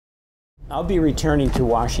I'll be returning to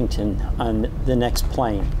Washington on the next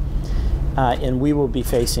plane, and we will be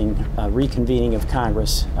facing reconvening of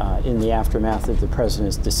Congress in the aftermath of the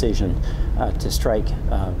President's decision to strike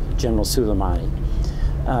General Soleimani.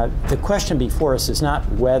 The question before us is not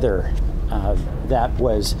whether that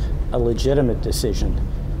was a legitimate decision.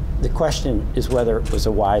 The question is whether it was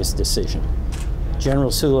a wise decision.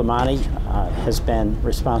 General Soleimani has been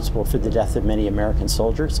responsible for the death of many American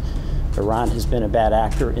soldiers. Iran has been a bad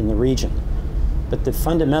actor in the region. But the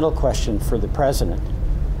fundamental question for the President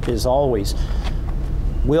is always,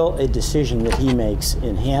 will a decision that he makes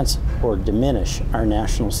enhance or diminish our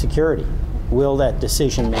national security? Will that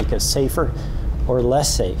decision make us safer or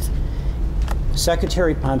less safe?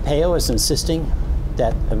 Secretary Pompeo is insisting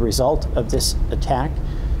that a result of this attack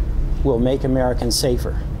will make Americans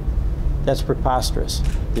safer. That's preposterous.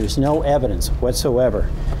 There's no evidence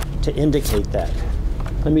whatsoever to indicate that.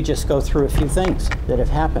 Let me just go through a few things that have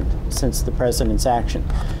happened since the President's action.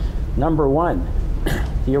 Number one,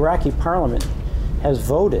 the Iraqi parliament has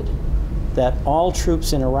voted that all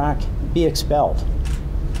troops in Iraq be expelled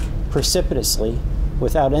precipitously,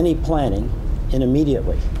 without any planning, and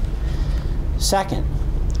immediately. Second,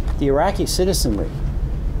 the Iraqi citizenry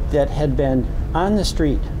that had been on the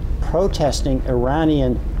street protesting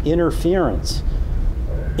Iranian interference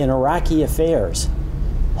in Iraqi affairs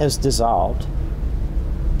has dissolved,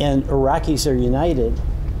 and Iraqis are united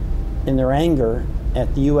in their anger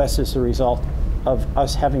at the U.S. as a result of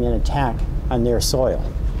us having an attack on their soil.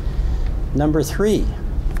 Number three,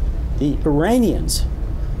 the Iranians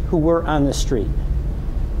who were on the street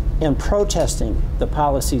and protesting the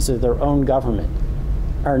policies of their own government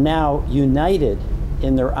are now united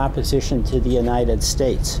in their opposition to the United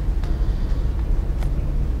States.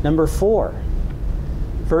 Number four,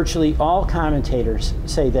 virtually all commentators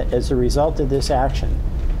say that as a result of this action,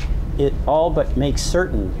 it all but makes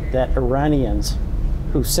certain that Iranians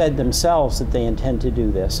who said themselves that they intend to do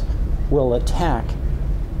this will attack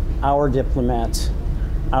our diplomats,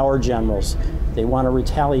 our generals. They want to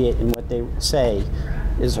retaliate, and what they say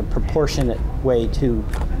is a proportionate way to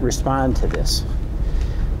respond to this.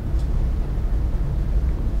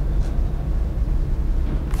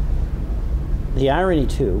 The irony,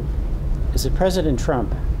 too, is that President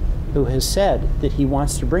Trump, who has said that he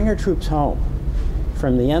wants to bring our troops home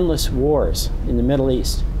from the endless wars in the Middle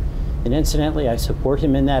East, and incidentally, I support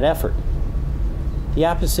him in that effort, the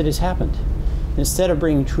opposite has happened. Instead of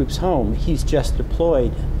bringing troops home, he's just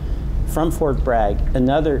deployed from Fort Bragg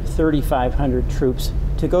another 3,500 troops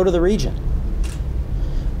to go to the region.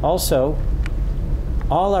 Also,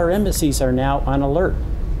 all our embassies are now on alert,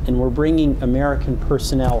 and we're bringing American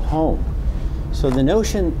personnel home. So the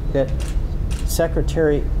notion that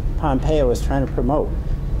Secretary Pompeo is trying to promote,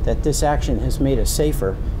 that this action has made us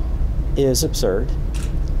safer, is absurd,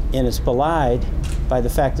 and it's belied by the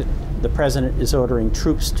fact that the President is ordering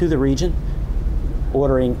troops to the region,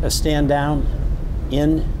 ordering a stand down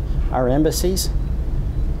in our embassies,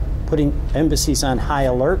 putting embassies on high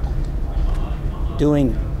alert,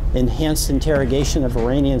 doing enhanced interrogation of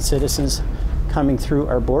Iranian citizens coming through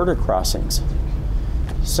our border crossings.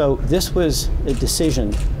 So this was a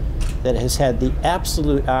decision that has had the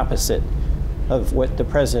absolute opposite of what the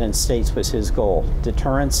President states was his goal: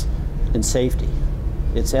 deterrence and safety.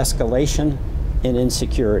 It's escalation and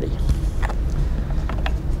insecurity.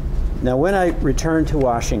 Now, when I return to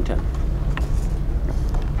Washington,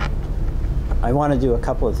 I want to do a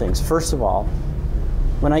couple of things. First of all,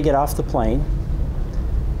 when I get off the plane,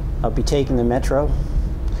 I'll be taking the metro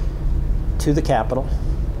to the Capitol,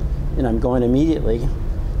 and I'm going immediately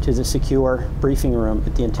to the secure briefing room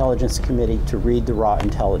at the Intelligence Committee to read the raw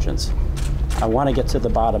intelligence. I want to get to the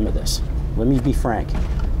bottom of this. Let me be frank.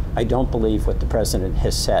 I don't believe what the President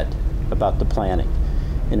has said about the planning.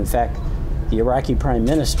 And in fact, the Iraqi Prime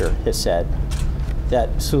Minister has said that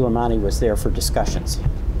Soleimani was there for discussions.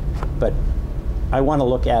 But I want to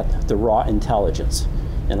look at the raw intelligence,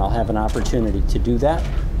 and I'll have an opportunity to do that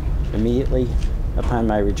immediately upon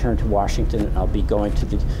my return to Washington. I'll be going to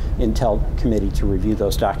the Intel Committee to review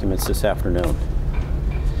those documents this afternoon.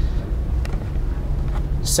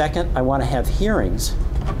 Second, I want to have hearings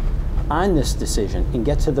on this decision and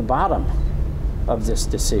get to the bottom of this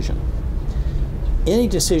decision. Any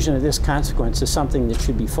decision of this consequence is something that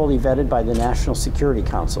should be fully vetted by the National Security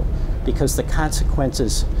Council, because the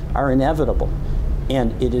consequences are inevitable,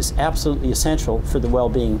 and it is absolutely essential for the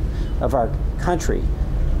well-being of our country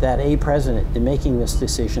that a president, in making this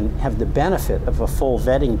decision, have the benefit of a full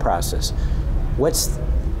vetting process. What's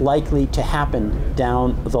likely to happen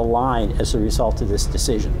down the line as a result of this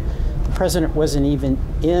decision? The president wasn't even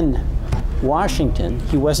in Washington.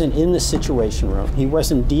 He wasn't in the Situation Room. He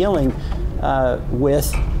wasn't dealing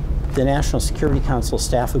with the National Security Council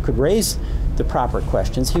staff who could raise the proper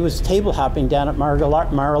questions. He was table hopping down at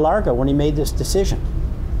Mar-a-Lago when he made this decision.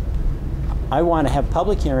 I want to have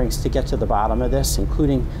public hearings to get to the bottom of this,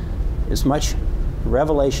 including as much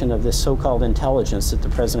revelation of this so-called intelligence that the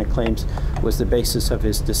president claims was the basis of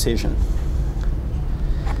his decision.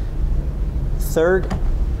 Third,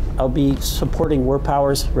 I'll be supporting War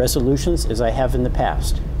Powers resolutions, as I have in the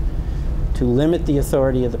past, to limit the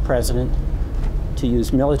authority of the president to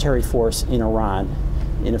use military force in Iran,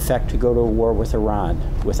 in effect to go to war with Iran,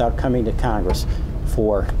 without coming to Congress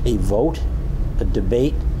for a vote, a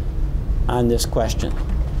debate on this question.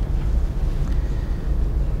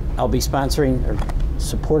 I'll be sponsoring or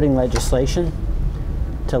supporting legislation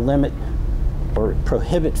to limit or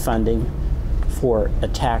prohibit funding for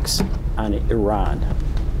attacks on Iran.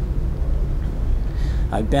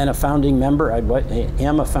 I've been a founding member, I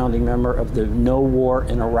am a founding member of the No War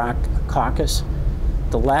in Iraq caucus.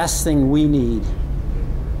 The last thing we need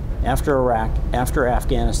after Iraq, after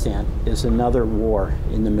Afghanistan, is another war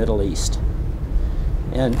in the Middle East.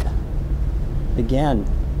 And again,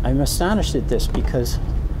 I'm astonished at this because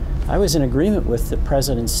I was in agreement with the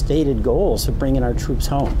president's stated goals of bringing our troops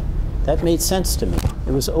home. That made sense to me.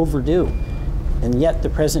 It was overdue. And yet the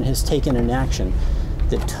president has taken an action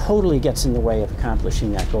that totally gets in the way of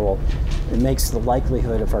accomplishing that goal and makes the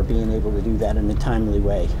likelihood of our being able to do that in a timely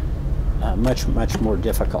way much, much more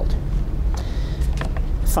difficult.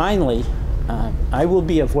 Finally, I will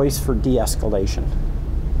be a voice for de-escalation.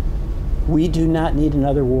 We do not need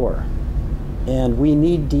another war, and we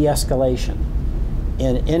need de-escalation.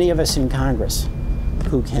 And any of us in Congress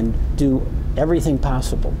who can do everything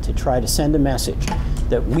possible to try to send a message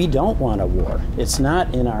that we don't want a war, it's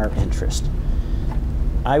not in our interest,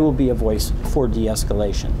 I will be a voice for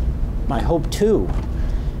de-escalation. My hope, too,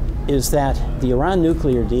 is that the Iran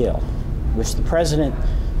nuclear deal, which the president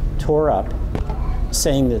tore up,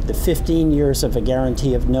 saying that the 15 years of a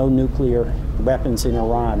guarantee of no nuclear weapons in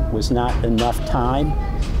Iran was not enough time,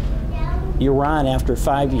 Iran, after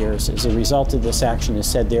 5 years, as a result of this action, has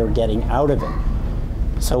said they're getting out of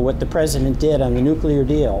it. So what the president did on the nuclear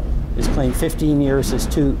deal is claim 15 years is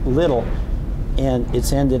too little, and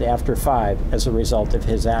it's ended after 5 as a result of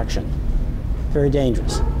his action. Very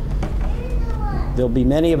dangerous. There'll be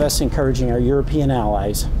many of us encouraging our European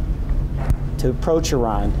allies to approach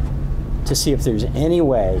Iran to see if there's any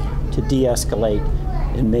way to de-escalate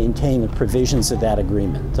and maintain the provisions of that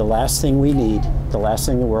agreement. The last thing we need, the last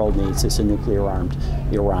thing the world needs, is a nuclear-armed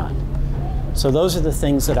Iran. So those are the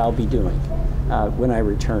things that I'll be doing when I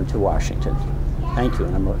return to Washington. Thank you,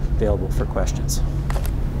 and I'm available for questions.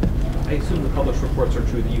 I assume the published reports are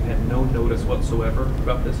true that you had no notice whatsoever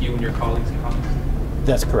about this, you and your colleagues in Congress?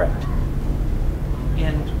 That's correct.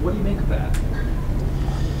 And what do you make of that?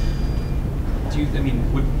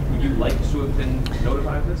 Would you like to have been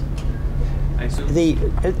notified of this? I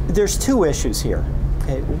assume. There's two issues here.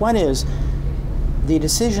 Okay? One is the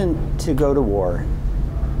decision to go to war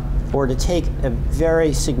or to take a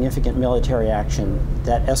very significant military action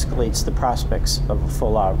that escalates the prospects of a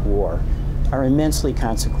full-out war are immensely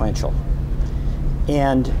consequential.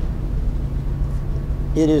 And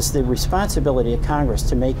it is the responsibility of Congress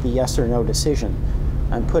to make the yes or no decision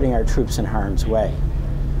on putting our troops in harm's way.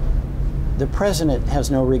 The president has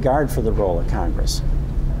no regard for the role of Congress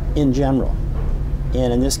in general,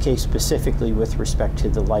 and in this case specifically with respect to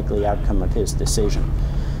the likely outcome of his decision.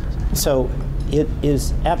 So it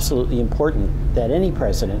is absolutely important that any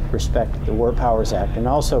president respect the War Powers Act and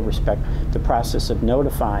also respect the process of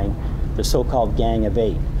notifying the so-called Gang of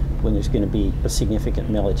Eight when there's going to be a significant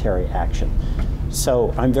military action.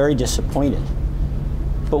 So I'm very disappointed.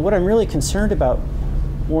 But what I'm really concerned about,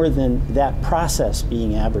 more than that process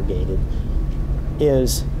being abrogated,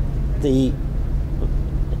 is the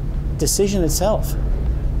decision itself.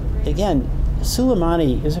 Again,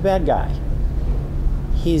 Soleimani is a bad guy.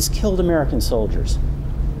 He's killed American soldiers.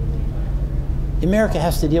 America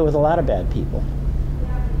has to deal with a lot of bad people.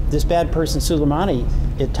 This bad person, Soleimani,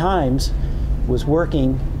 at times was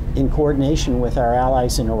working in coordination with our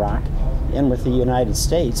allies in Iraq and with the United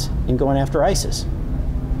States in going after ISIS.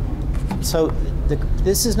 So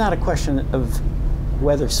this is not a question of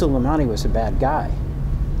whether Soleimani was a bad guy.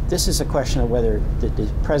 This is a question of whether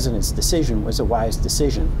the president's decision was a wise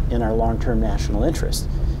decision in our long-term national interest.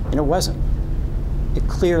 And it wasn't. It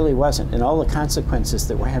clearly wasn't. And all the consequences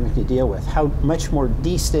that we're having to deal with, how much more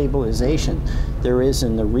destabilization there is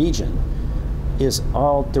in the region, is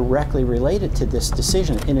all directly related to this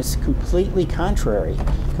decision. And it's completely contrary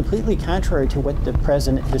to what the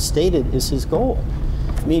president has stated is his goal.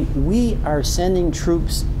 I mean, we are sending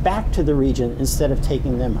troops back to the region instead of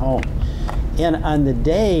taking them home. And on the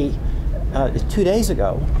day, 2 days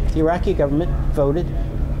ago, the Iraqi government voted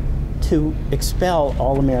to expel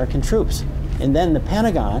all American troops. And then the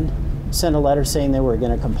Pentagon sent a letter saying they were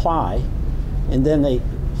going to comply. And then they,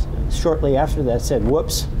 shortly after that, said,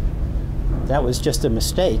 whoops, that was just a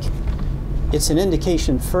mistake. It's an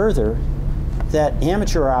indication further that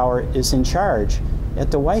amateur hour is in charge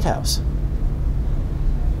at the White House.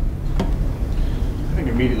 I think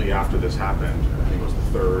immediately after this happened, I think it was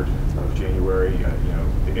the 3rd of January,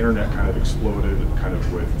 the internet kind of exploded kind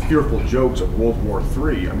of with fearful jokes of World War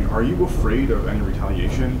III. I mean, are you afraid of any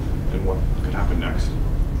retaliation and what could happen next?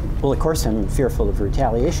 Well, of course I'm fearful of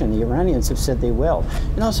retaliation. The Iranians have said they will.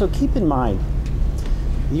 And also keep in mind,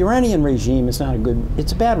 the Iranian regime is not a good,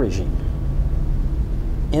 it's a bad regime.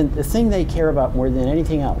 And the thing they care about more than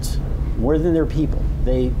anything else, more than their people,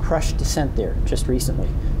 they crushed dissent there just recently.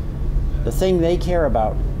 The thing they care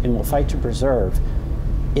about and will fight to preserve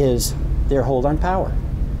is their hold on power.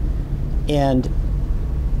 And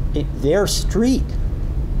their street,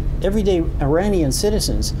 everyday Iranian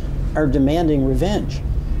citizens are demanding revenge.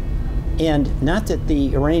 And not that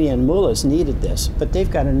the Iranian mullahs needed this, but they've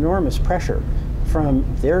got enormous pressure from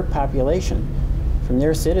their population, from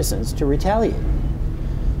their citizens to retaliate.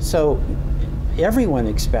 So everyone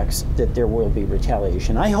expects that there will be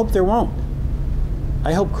retaliation. I hope there won't.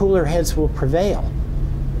 I hope cooler heads will prevail.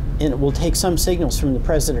 And it will take some signals from the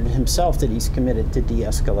president himself that he's committed to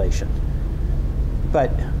de-escalation. But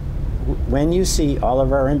when you see all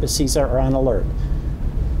of our embassies are on alert,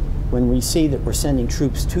 when we see that we're sending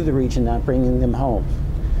troops to the region, not bringing them home,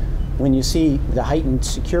 when you see the heightened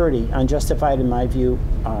security, unjustified in my view,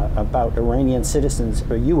 about Iranian citizens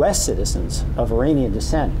or U.S. citizens of Iranian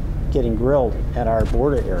descent getting grilled at our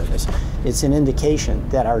border areas, it's an indication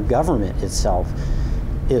that our government itself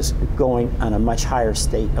is going on a much higher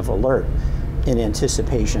state of alert in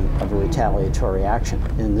anticipation of a retaliatory action.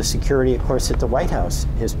 And the security, of course, at the White House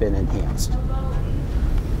has been enhanced.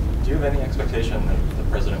 Do you have any expectation that the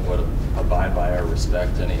president would abide by or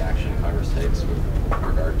respect any action Congress takes with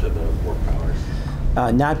regard to the war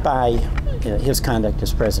powers? Not by his conduct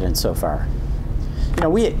as president so far.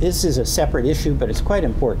 This is a separate issue, but it's quite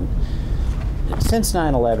important. Since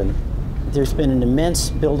 9/11, there's been an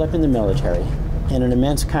immense buildup in the military and an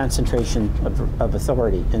immense concentration of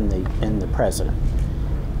authority in the president.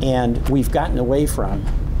 And we've gotten away from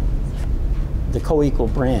the co-equal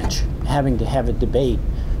branch having to have a debate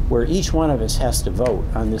where each one of us has to vote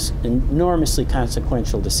on this enormously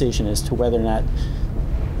consequential decision as to whether or not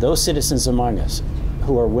those citizens among us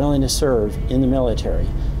who are willing to serve in the military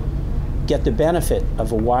get the benefit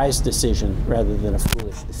of a wise decision rather than a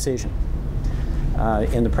foolish decision.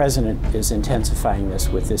 And the president is intensifying this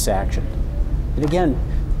with this action. And again,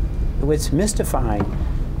 what's mystifying,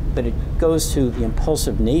 but it goes to the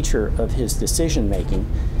impulsive nature of his decision making,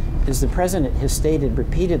 is the president has stated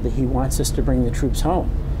repeatedly he wants us to bring the troops home.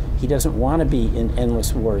 He doesn't want to be in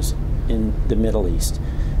endless wars in the Middle East,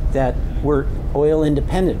 that we're oil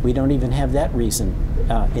independent. We don't even have that reason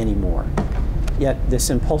anymore. Yet this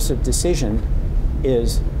impulsive decision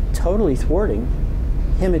is totally thwarting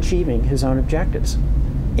him achieving his own objectives.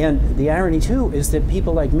 And the irony, too, is that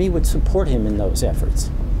people like me would support him in those efforts.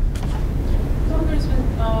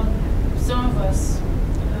 Congressman, some of us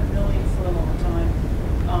have known you for a long time.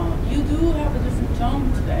 You do have a different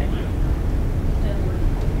tone today.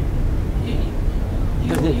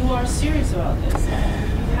 You are serious about this. You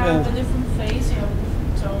have a different face, you have a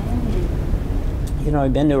different tone.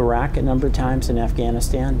 I've been to Iraq a number of times, in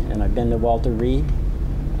Afghanistan, and I've been to Walter Reed,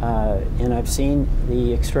 and I've seen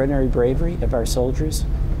the extraordinary bravery of our soldiers.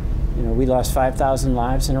 We lost 5,000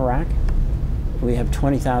 lives in Iraq. We have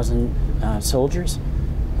 20,000 soldiers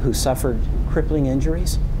who suffered crippling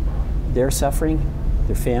injuries. They're suffering.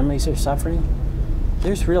 Their families are suffering.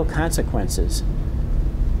 There's real consequences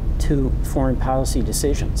to foreign policy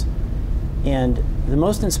decisions. And the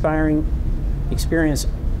most inspiring experience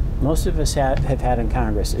most of us have had in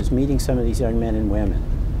Congress is meeting some of these young men and women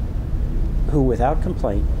who, without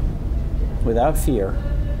complaint, without fear,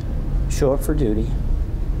 show up for duty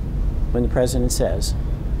when the president says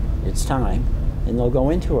it's time, and they'll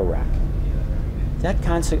go into Iraq.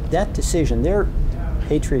 That decision, their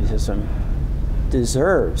patriotism,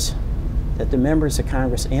 deserves that the members of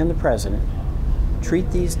Congress and the president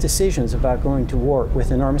treat these decisions about going to war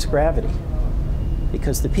with enormous gravity,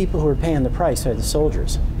 because the people who are paying the price are the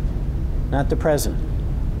soldiers, not the president,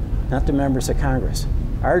 not the members of Congress.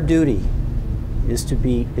 Our duty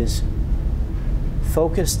is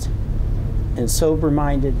focused and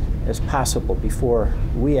sober-minded as possible before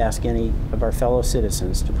we ask any of our fellow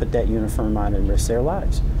citizens to put that uniform on and risk their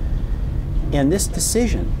lives. And this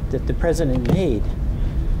decision that the president made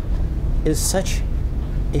is such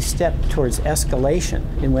a step towards escalation.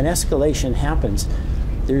 And when escalation happens,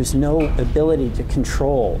 there's no ability to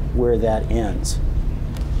control where that ends.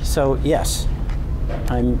 So yes,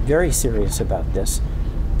 I'm very serious about this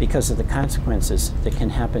because of the consequences that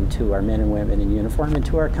can happen to our men and women in uniform and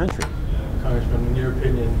to our country. Congressman, in your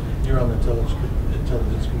opinion, you're on the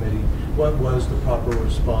Intelligence Committee. What was the proper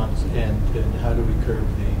response, and how do we curb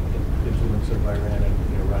the influence of Iran in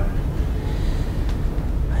Iraq?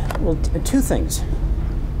 Well, two things.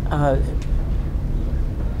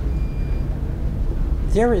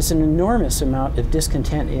 There is an enormous amount of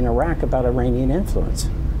discontent in Iraq about Iranian influence.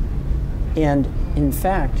 And in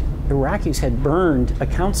fact, Iraqis had burned a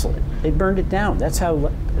consulate. They burned it down. That's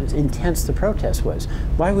how intense the protest was.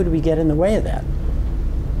 Why would we get in the way of that?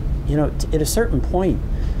 You know, at a certain point,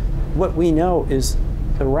 what we know is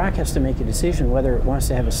Iraq has to make a decision whether it wants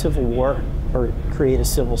to have a civil war or create a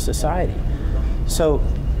civil society. So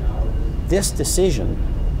this decision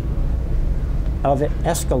of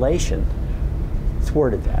escalation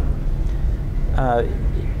thwarted that.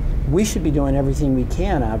 We should be doing everything we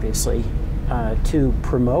can, obviously, to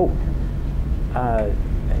promote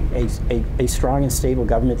a strong and stable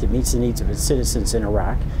government that meets the needs of its citizens in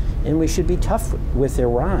Iraq, and we should be tough with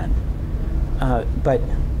Iran. But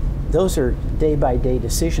those are day-by-day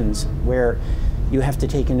decisions where you have to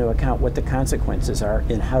take into account what the consequences are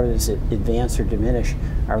and how does it advance or diminish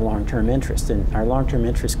our long-term interest. And our long-term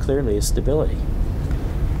interest clearly is stability.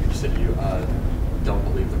 You said you don't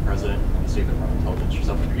believe the president on the statement around intelligence or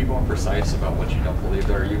something. Are you more precise about what you don't believe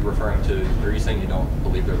there? Are you referring to, are you saying you don't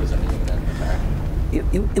believe there was any imminent attack?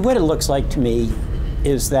 What it looks like to me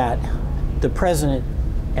is that the president,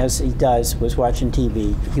 as he does, was watching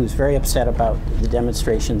TV. He was very upset about the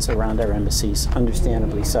demonstrations around our embassies,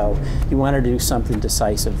 understandably so. He wanted to do something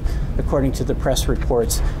decisive. According to the press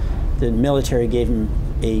reports, the military gave him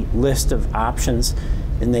a list of options,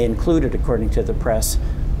 and they included, according to the press,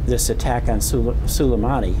 this attack on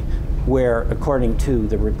Soleimani, where, according to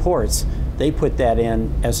the reports, they put that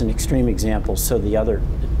in as an extreme example so the other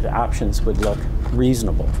options would look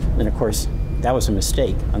reasonable. And of course, that was a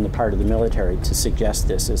mistake on the part of the military to suggest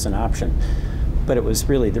this as an option. But it was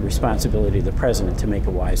really the responsibility of the president to make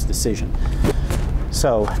a wise decision.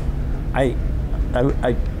 So I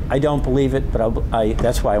don't believe it, but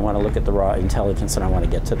that's why I want to look at the raw intelligence and I want to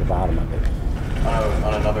get to the bottom of it.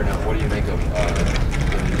 On another note, what do you make of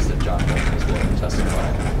the news that John Bolton is willing to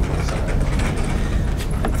testify before the Senate?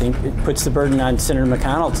 I think it puts the burden on Senator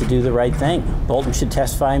McConnell to do the right thing. Bolton should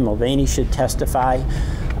testify, Mulvaney should testify,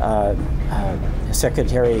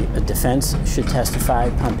 Secretary of Defense should testify,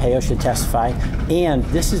 Pompeo should testify, and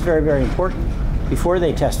this is very, very important. Before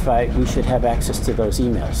they testify, we should have access to those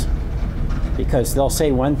emails, because they'll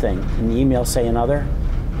say one thing and the emails say another.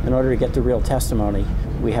 In order to get the real testimony,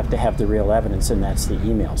 we have to have the real evidence, and that's the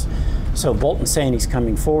emails. So Bolton saying he's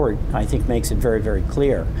coming forward, I think, makes it very, very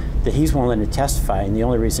clear that he's willing to testify, and the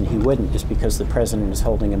only reason he wouldn't is because the president is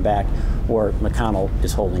holding him back or McConnell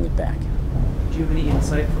is holding it back. Do you have any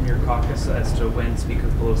insight from your caucus as to when Speaker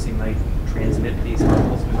Pelosi might transmit these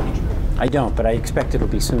articles of impeachment? I don't, but I expect it'll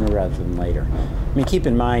be sooner rather than later. I mean, keep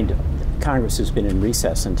in mind, Congress has been in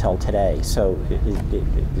recess until today, so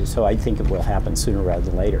so I think it will happen sooner rather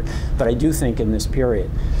than later. But I do think in this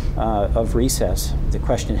period of recess, the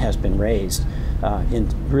question has been raised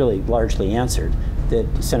and really largely answered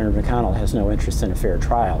that Senator McConnell has no interest in a fair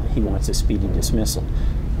trial. He wants a speedy dismissal.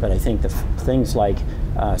 But I think the things like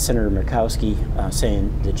Senator Murkowski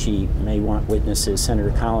saying that she may want witnesses,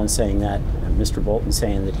 Senator Collins saying that, Mr. Bolton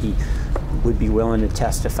saying that he would be willing to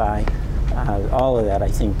testify, all of that, I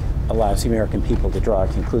think, allows the American people to draw a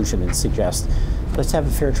conclusion and suggest, let's have a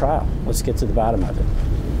fair trial. Let's get to the bottom of it.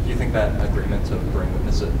 Do you think that agreement to bring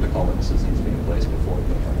witnesses, to call witnesses, needs to be in place before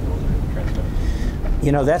the articles are transmitted?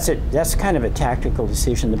 You know, that's kind of a tactical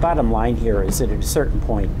decision. The bottom line here is that at a certain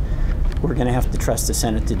point, we're going to have to trust the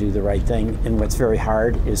Senate to do the right thing. And what's very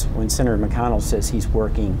hard is when Senator McConnell says he's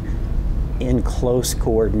working in close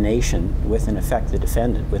coordination with, in effect, the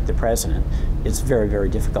defendant, with the president, it's very, very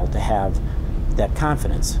difficult to have that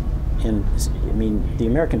confidence. And I mean, the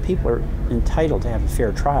American people are entitled to have a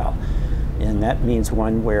fair trial. And that means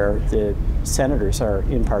one where the senators are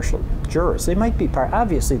impartial jurors. They might be,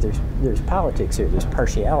 obviously there's politics here, there's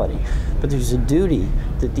partiality, but there's a duty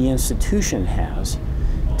that the institution has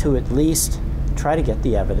to at least try to get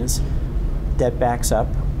the evidence that backs up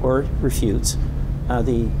or refutes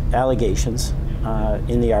the allegations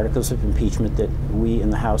in the articles of impeachment that we in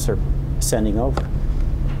the House are sending over.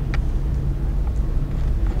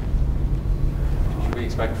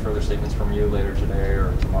 expect further statements from you later today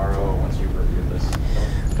or tomorrow once you've reviewed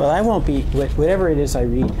this? Well, I won't be, whatever it is I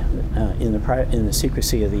read in the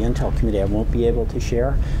secrecy of the Intel Committee, I won't be able to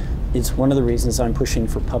share. It's one of the reasons I'm pushing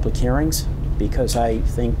for public hearings, because I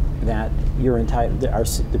think that you're entitled,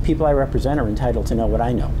 the people I represent are entitled to know what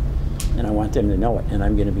I know, and I want them to know it, and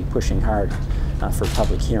I'm going to be pushing hard for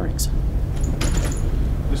public hearings.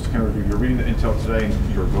 Just to kind of review, you're reading the Intel today,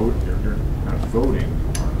 and you're kind of voting.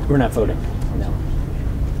 We're not voting. No.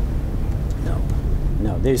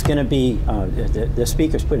 No. There's going to be the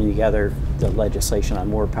speaker's putting together the legislation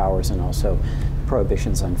on war powers and also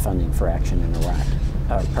prohibitions on funding for action in Iraq.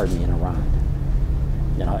 In Iran.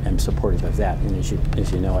 I'm supportive of that, and as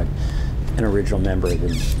you know, I'm an original member of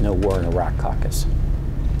the No War in Iraq caucus.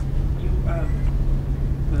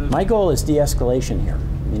 My goal is de-escalation here.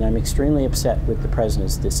 I'm extremely upset with the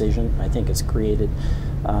president's decision. I think it's created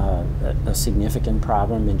a significant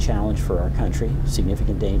problem and challenge for our country,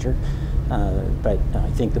 significant danger. But I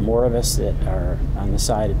think the more of us that are on the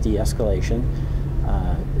side of de-escalation,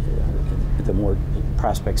 the more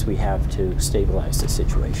prospects we have to stabilize the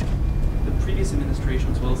situation. The previous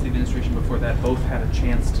administration, as well as the administration before that, both had a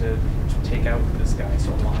chance to take out this guy,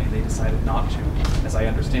 Soleimani. They decided not to, as I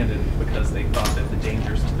understand it, because they thought that the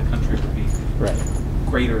dangers to the country would be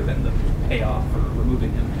greater than the payoff for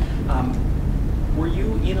removing him. Were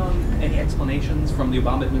you in on any explanations from the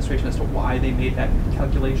Obama administration as to why they made that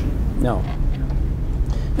calculation? No.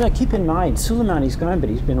 Keep in mind, Soleimani's gone, but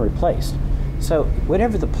he's been replaced. So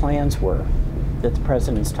whatever the plans were that the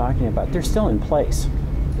president's talking about, they're still in place.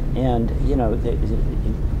 And,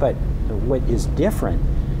 but what is different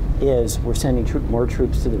is we're sending more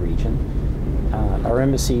troops to the region. Our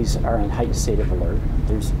embassies are in heightened state of alert.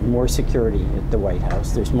 There's more security at the White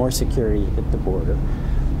House. There's more security at the border.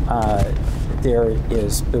 There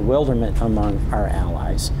is bewilderment among our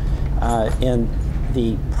allies. And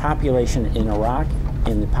the population in Iraq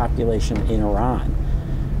and the population in Iran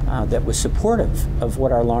that was supportive of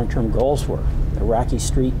what our long-term goals were. Iraqi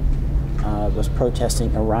Street was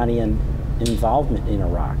protesting Iranian involvement in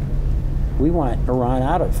Iraq. We want Iran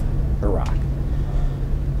out of Iraq.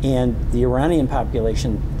 And the Iranian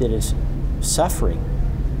population that is suffering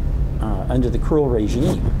under the cruel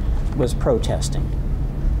regime was protesting.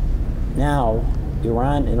 Now,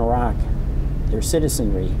 Iran and Iraq, their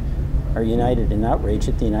citizenry, are united in outrage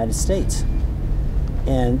at the United States.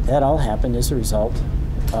 And that all happened as a result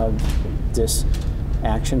of this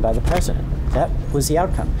action by the president. That was the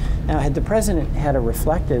outcome. Now, had the president had a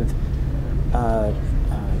reflective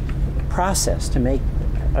process to make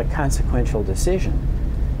a consequential decision,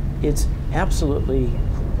 it's absolutely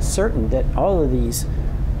certain that all of these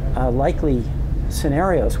likely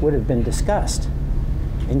scenarios would have been discussed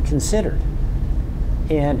and considered.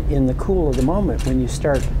 And in the cool of the moment, when you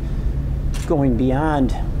start going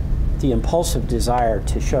beyond the impulsive desire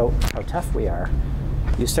to show how tough we are,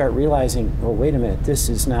 you start realizing, well, wait a minute, this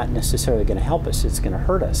is not necessarily going to help us, it's going to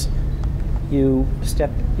hurt us. You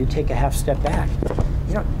take a half step back.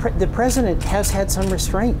 The president has had some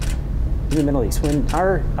restraint in the Middle East. When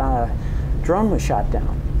our drone was shot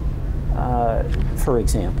down, for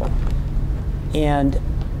example, and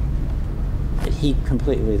he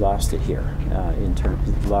completely lost it here,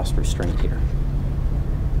 lost restraint here.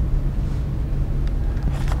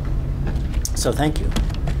 So thank you.